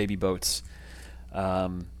baby boats.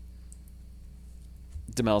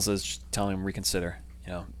 Demelza's telling him reconsider.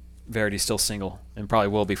 You know, Verity's still single and probably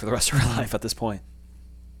will be for the rest of her life at this point.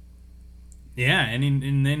 Yeah,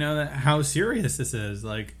 and they know that how serious this is.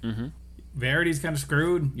 Like, Verity's kind of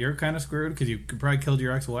screwed. You're kind of screwed because you could probably killed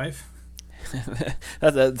your ex-wife.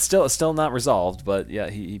 That's still not resolved, but yeah,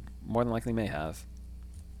 he more than likely may have.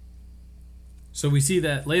 So we see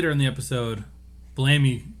that later in the episode,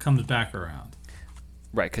 Blamey comes back around.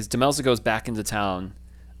 Right, because Demelza goes back into town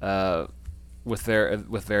with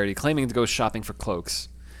Verity, claiming to go shopping for cloaks,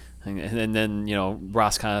 and then, you know,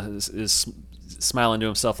 Ross kind of is smiling to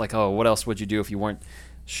himself like, "Oh, what else would you do if you weren't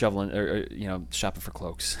shoveling or you know, shopping for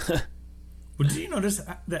cloaks?" Well, did you notice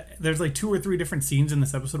that there's like 2 or 3 different scenes in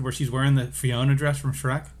this episode where she's wearing the Fiona dress from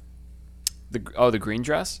Shrek? The green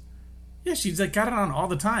dress? Yeah, she's like got it on all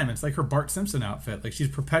the time. It's like her Bart Simpson outfit. Like she's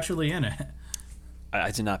perpetually in it.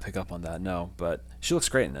 I did not pick up on that, no, but she looks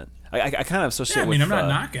great in it. I kind of associate. Yeah, I mean, I'm not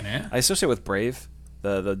knocking it. I associate with Brave,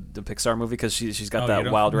 the Pixar movie, because she's got you that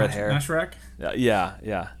don't- wild red hair. Not Shrek?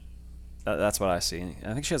 Yeah. That's what I see.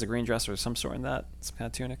 I think she has a green dress or some sort in that, some kind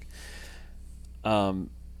of tunic.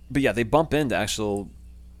 But yeah, they bump into actual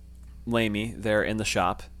Lamy there in the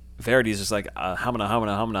shop. Verity's just like,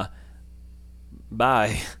 hamna,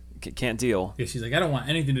 bye, can't deal. Yeah, she's like, I don't want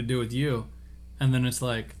anything to do with you. And then it's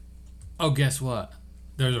like, oh, guess what?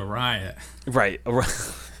 There's a riot. Right.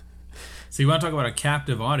 So you want to talk about a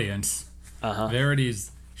captive audience?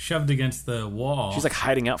 Verity's shoved against the wall. She's like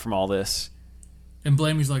hiding out from all this. And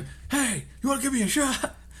Blamey's like, hey, you want to give me a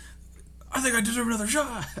shot? I think I deserve another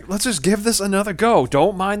shot. Let's just give this another go.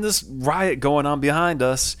 Don't mind this riot going on behind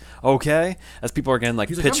us, okay? As people are getting like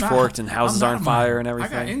He's like, pitchforked and houses are on fire and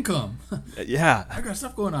everything. I got income. Yeah. I got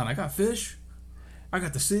stuff going on. I got fish. I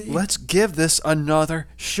got the sea. Let's give this another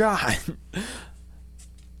shot.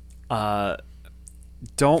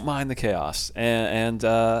 don't mind the chaos. And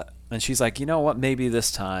she's like, you know what? Maybe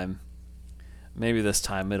this time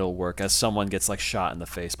it'll work. As someone gets like shot in the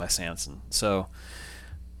face by Sanson. So,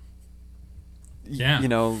 Yeah. you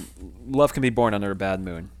know, love can be born under a bad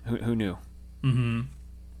moon. Who knew? Mm-hmm.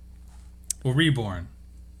 Well, reborn.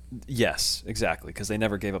 Yes, exactly. Because they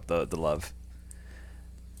never gave up the love.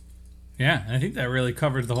 Yeah, and I think that really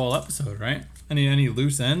covered the whole episode, right? Any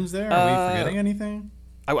loose ends there? Are we forgetting anything?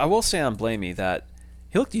 I will say on Blamey that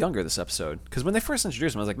he looked younger this episode. Because when they first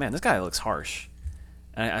introduced him, I was like, man, this guy looks harsh.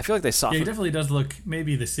 And I feel like they Yeah, softened. he definitely does look.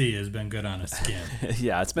 Maybe the sea has been good on his skin.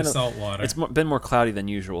 Yeah, it's been The salt water. It's been more cloudy than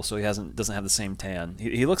usual, so he doesn't have the same tan.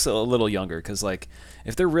 He looks a little younger because like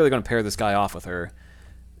if they're really going to pair this guy off with her,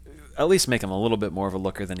 at least make him a little bit more of a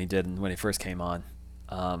looker than he did when he first came on.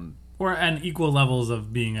 Or at equal levels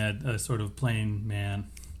of being a sort of plain man.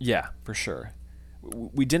 Yeah, for sure.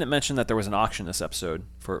 We didn't mention that there was an auction this episode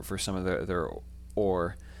for some of their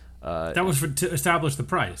ore. That was to establish the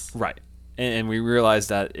price. Right, and we realized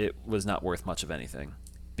that it was not worth much of anything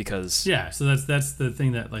because Yeah, so that's the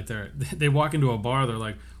thing that like they walk into a bar, they're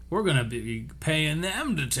like, we're gonna be paying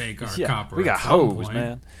them to take our copper. we got at some hose, point.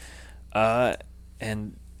 man.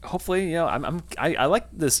 And hopefully, you know, I like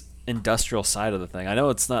this industrial side of the thing. I know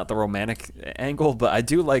it's not the romantic angle, but I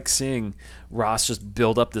do like seeing Ross just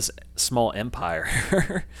build up this small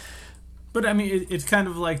empire. But I mean, it's kind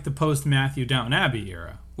of like the post Matthew Downton Abbey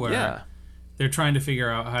era, where Yeah. they're trying to figure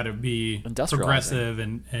out how to be Industrializing. progressive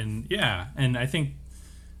and yeah, and I think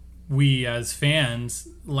we as fans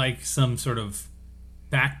like some sort of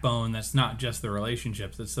backbone that's not just the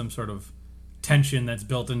relationships, it's some sort of tension that's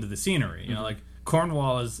built into the scenery. You know, like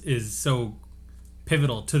Cornwall is so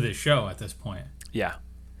pivotal to this show at this point. Yeah,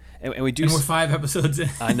 and we do. And we're 5 episodes in.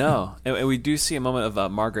 I know, and we do see a moment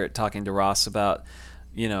of Margaret talking to Ross about,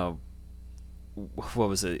 you know, what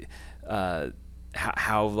was it?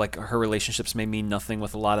 How like her relationships may mean nothing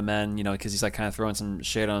with a lot of men, you know, because he's like kind of throwing some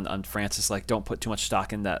shade on Francis, like don't put too much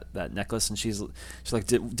stock in that necklace, and she's like,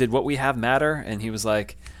 did what we have matter? And he was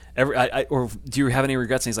like, or do you have any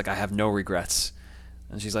regrets? And he's like, I have no regrets.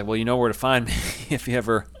 And she's like, well, you know where to find me if you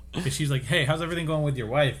ever. And she's like, hey, how's everything going with your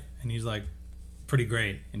wife? And he's like, pretty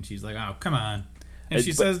great. And she's like, oh, come on. And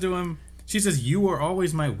she says to him, you were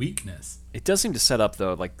always my weakness. It does seem to set up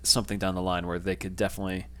though, like something down the line where they could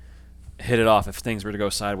definitely hit it off if things were to go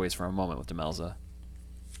sideways for a moment with Demelza.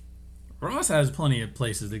 Ross has plenty of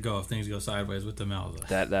places to go if things go sideways with Demelza.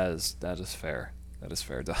 That is fair. That is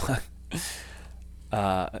fair, dog.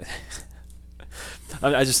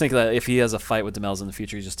 I just think that if he has a fight with Demelza in the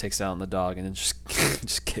future, he just takes out the dog and then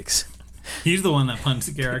just kicks. He's the one that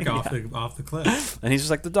punched Garrick off the cliff. And he's just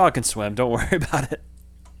like, the dog can swim. Don't worry about it.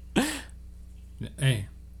 Hey,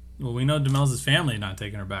 well, we know Demelza's family not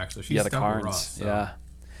taking her back, so she's The stuck with Carnes. Ross. So. Yeah.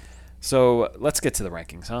 So let's get to the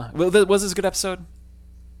rankings, huh? Was this a good episode?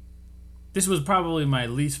 This was probably my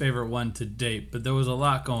least favorite one to date, but there was a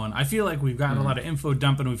lot going. I feel like we've gotten a lot of info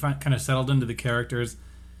dumping. We've kind of settled into the characters.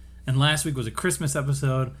 And last week was a Christmas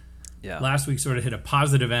episode. Yeah. Last week sort of hit a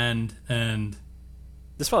positive end, and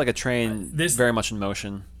This felt like a train very much in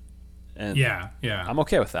motion. And yeah. I'm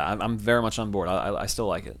okay with that. I'm very much on board. I still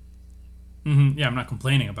like it. Mm-hmm. Yeah, I'm not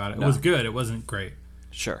complaining about it. It was good. It wasn't great.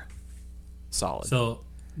 Sure. Solid. So,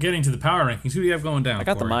 getting to the power rankings, who do you have going down? I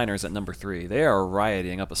got the Corey? Miners at number 3. They are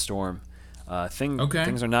rioting up a storm.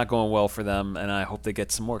 Things are not going well for them, and I hope they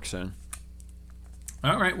get some work soon.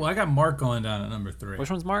 All right. Well, I got Mark going down at number 3. Which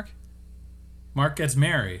one's Mark? Mark gets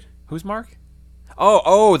married. Who's Mark?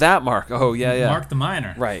 Oh, that Mark. Oh, yeah. Mark the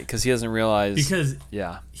miner. Right, because he doesn't realize. Because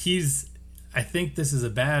yeah, I think this is a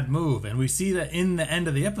bad move, and we see that in the end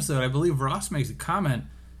of the episode. I believe Ross makes a comment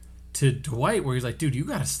to Dwight where he's like, "Dude, you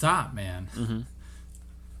got to stop, man." Mm-hmm.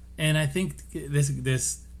 And I think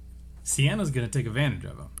this Sienna's going to take advantage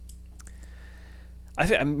of him. I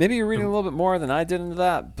think maybe you're reading a little bit more than I did into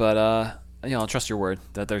that, but I'll trust your word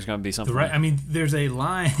that there's going to be something. I mean, there's a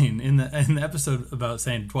line in the episode about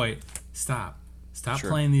saying, "Dwight, stop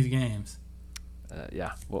playing these games."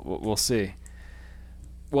 Yeah, we'll see.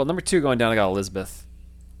 Well, number 2 going down, I got Elizabeth.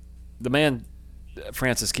 The man,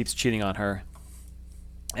 Francis, keeps cheating on her,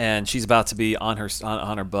 and she's about to be on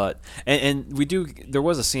her butt. And there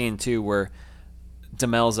was a scene too where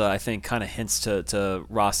Demelza, I think, kind of hints to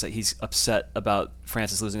Ross that he's upset about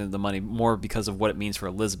Francis losing the money more because of what it means for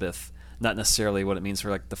Elizabeth, not necessarily what it means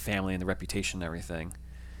for like the family and the reputation and everything.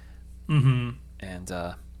 Mm-hmm.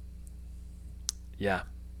 And yeah,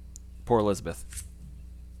 poor Elizabeth.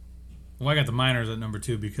 Well, I got the Miners at number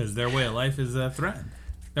 2 because their way of life is threatened.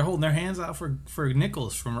 They're holding their hands out for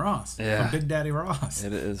nickels from Ross, from Big Daddy Ross.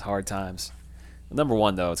 It is hard times. Number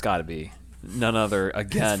 1, though, it's got to be none other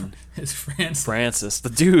again. It's Francis. Francis, the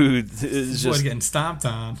dude is Boy's just getting stomped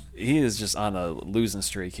on. he is just on a losing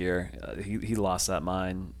streak here. He lost that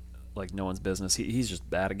mind like no one's business. He's just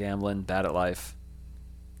bad at gambling, bad at life.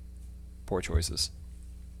 Poor choices.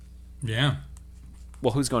 Yeah.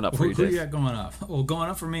 Well, who's going up for Who you, you Dave? got going up? Well, going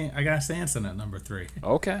up for me, I got Sanson at number 3.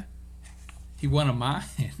 Okay. He won a mine,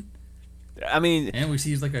 I mean, and we see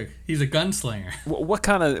he's a gunslinger. what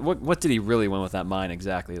kind of what did he really win with that mine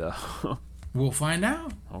exactly though? We'll find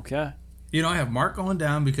out. Okay. You know, I have Mark going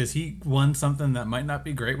down because he won something that might not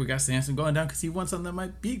be great. We got Sanson going down because he won something that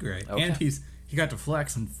might be great, Okay. and he got to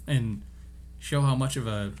flex and show how much of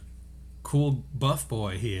a cool buff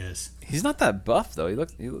boy he is. He's not that buff though.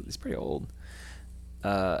 He's pretty old.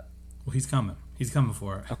 Well, he's coming. He's coming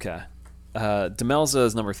for it. Okay. Demelza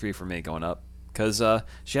is number 3 for me going up because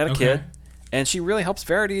she had a Okay. kid, and she really helps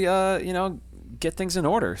Verity, get things in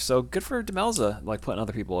order. So good for Demelza, like putting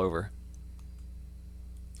other people over.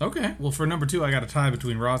 Okay. Well, for number 2, I got a tie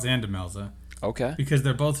between Ross and Demelza Okay. because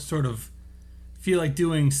they're both sort of feel like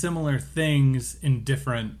doing similar things in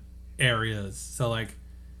different areas. So, like,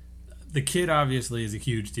 the kid obviously is a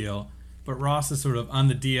huge deal, but Ross is sort of on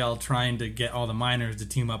the DL trying to get all the minors to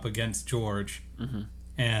team up against George,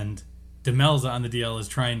 and Demelza on the DL is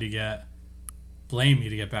trying to get Blamey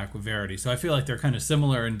to get back with Verity. So I feel like they're kind of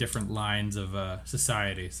similar in different lines of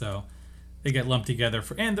society. So they get lumped together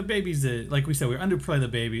and the baby's like we said, we underplay the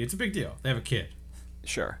baby. It's a big deal. They have a kid.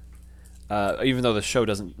 Sure. Even though the show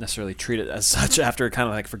doesn't necessarily treat it as such after it kind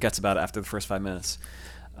of like forgets about it after the first 5 minutes.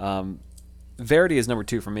 Verity is number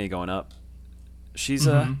 2 for me going up. She's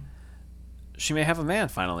she may have a man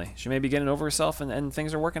finally. She may be getting over herself and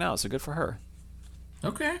things are working out. So good for her.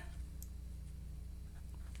 Okay.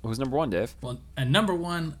 Who's number 1, Dave? Well, and number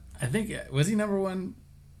 1, I think, was he number 1?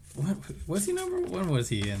 Was he number 1? Was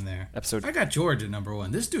he in there? Episode. I got George at number 1.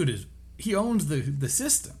 This dude he owns the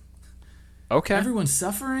system. Okay. Everyone's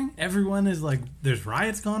suffering. Everyone is like, there's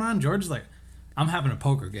riots going on. George is like, I'm having a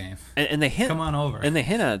poker game. And they hint. Come on over. And they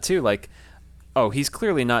hint at it too, like, oh, he's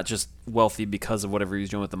clearly not just wealthy because of whatever he's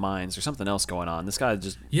doing with the mines. There's something else going on. This guy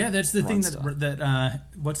just Yeah, that's the thing runs stuff. that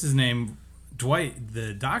what's his name? Dwight,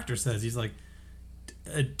 the doctor, says. He's like,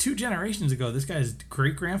 2 generations ago, this guy's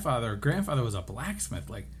great-grandfather or grandfather was a blacksmith.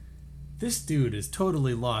 Like, this dude has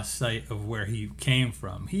totally lost sight of where he came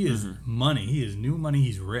from. He is money. He is new money.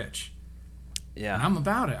 He's rich. yeah. And I'm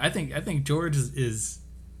about it. I think George is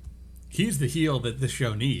he's the heel that this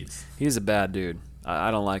show needs. He's a bad dude.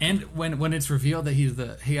 I don't like him. And when it's revealed that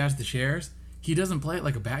he has the shares, he doesn't play it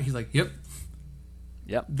like a bat. He's like, yep.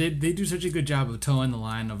 Yep. They do such a good job of towing the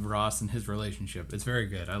line of Ross and his relationship. It's very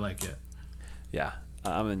good. I like it. Yeah.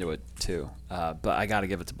 I'm into it too. But I got to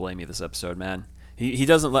give it to Blamey this episode, man. He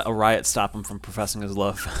doesn't let a riot stop him from professing his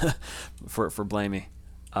love for Blamey.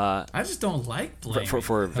 I just don't like Blame.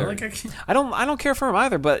 I don't care for him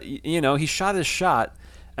either. But he shot his shot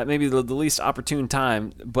at maybe the least opportune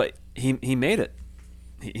time, but he made it.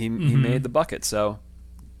 He made the bucket. So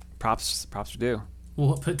props are due.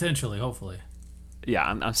 Well, potentially, hopefully. Yeah,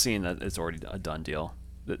 I'm seeing that it's already a done deal.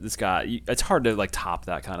 This guy, it's hard to like top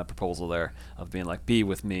that kind of proposal there of being like, be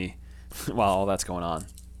with me while all that's going on.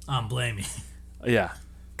 I'm blaming. Yeah,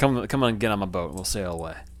 come on, get on my boat and we'll sail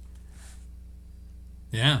away.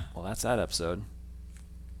 Yeah. Well, that's that episode.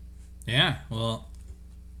 Yeah. Well,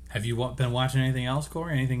 have you been watching anything else,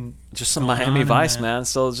 Corey? Anything? Just some going Miami on Vice, in man.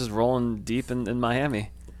 Still just rolling deep in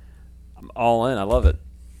Miami. I'm all in. I love it.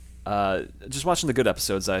 Just watching the good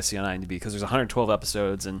episodes that I see on IMDb because there's 112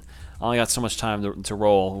 episodes and I only got so much time to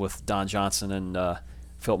roll with Don Johnson and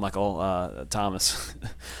Philip Michael Thomas.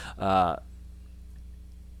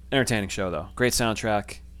 Entertaining show though. Great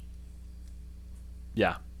soundtrack.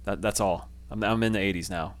 Yeah, that's all. I'm in the 80s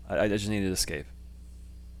now. I just needed to escape.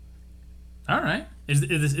 All right. Is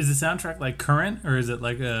the soundtrack like current or is it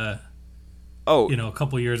like a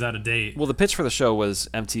couple years out of date? Well, the pitch for the show was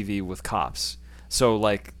MTV with cops. So,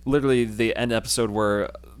 like, literally the end episode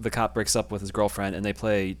where the cop breaks up with his girlfriend and they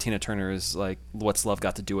play Tina Turner's, like, What's Love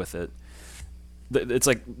Got to Do With It? It's,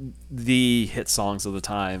 like, the hit songs of the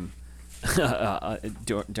time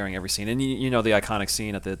during every scene. And, you know the iconic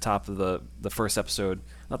scene at the top of the first episode,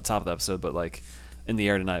 not the top of the episode, but, like, In the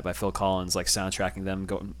Air Tonight by Phil Collins, like, soundtracking them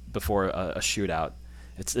going before a shootout.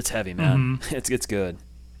 It's heavy, man. Mm-hmm. It's good.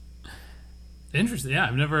 Interesting. Yeah,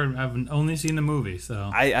 I've only seen the movie, so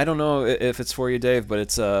I don't know if it's for you, Dave, but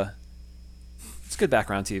it's good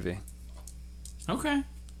background TV. Okay.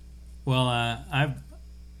 Well,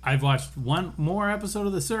 I've watched one more episode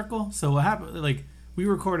of The Circle. So what happened? Like we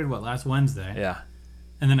recorded last Wednesday. Yeah.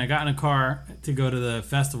 And then I got in a car to go to the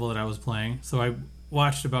festival that I was playing. So I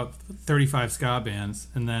watched about 35 ska bands,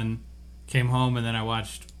 and then Came home, and then I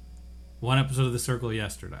watched one episode of The Circle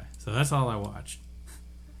yesterday. So that's all I watched.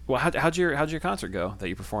 Well, how'd your concert go that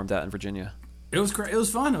you performed at in Virginia? It was great. It was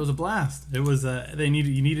fun. It was a blast. It was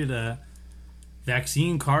you needed a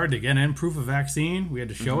vaccine card to get in, proof of vaccine. We had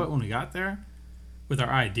to show it when we got there with our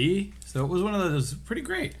ID. So it was one of those pretty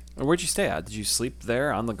great. Where'd you stay at? Did you sleep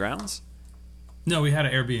there on the grounds? No, we had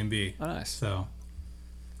an Airbnb. Oh, nice. So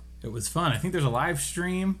it was fun. I think there's a live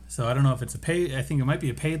stream. So I don't know if it's a paid. I think it might be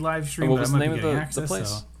a paid live stream. What but was I the might name be of getting the place?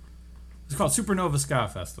 So it's called Supernova Ska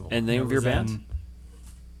Festival. And the name of your band?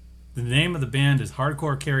 The name of the band is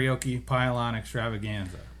Hardcore Karaoke Pile-On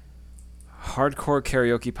Extravaganza. Hardcore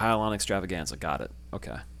Karaoke Pile-On Extravaganza. Got it.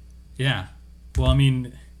 Okay. Yeah. Well, I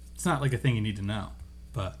mean, it's not like a thing you need to know,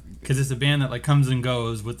 but because it's a band that like comes and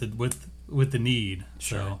goes with the need.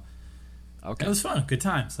 Sure. So Okay. it was fun. Good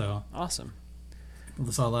time. So Awesome. we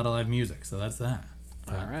saw a lot of live music. So that's that.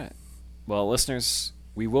 All right. Well, listeners,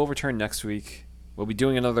 we will return next week. We'll be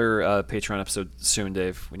doing another Patreon episode soon,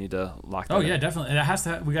 Dave. We need to lock that Oh in. yeah, definitely. It has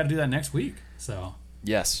to. We got to do that next week. So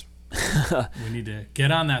Yes. we need to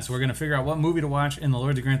get on that. So we're gonna figure out what movie to watch in the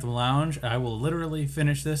Lords of Grantham Lounge. I will literally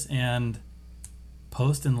finish this and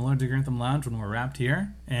post in the Lords of Grantham Lounge when we're wrapped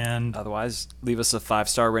here. And Otherwise, leave us a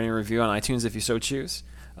 5-star rating review on iTunes if you so choose.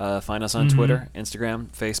 Find us on Twitter, Instagram,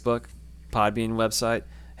 Facebook, Podbean website.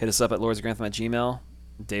 Hit us up at lordsofgrantham@gmail.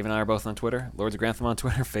 Dave and I are both on Twitter. Lords of Grantham on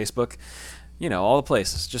Twitter, Facebook. You know, all the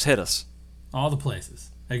places. Just hit us. all the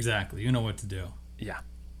places. Exactly. You know what to do. Yeah.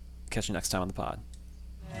 Catch you next time on the pod.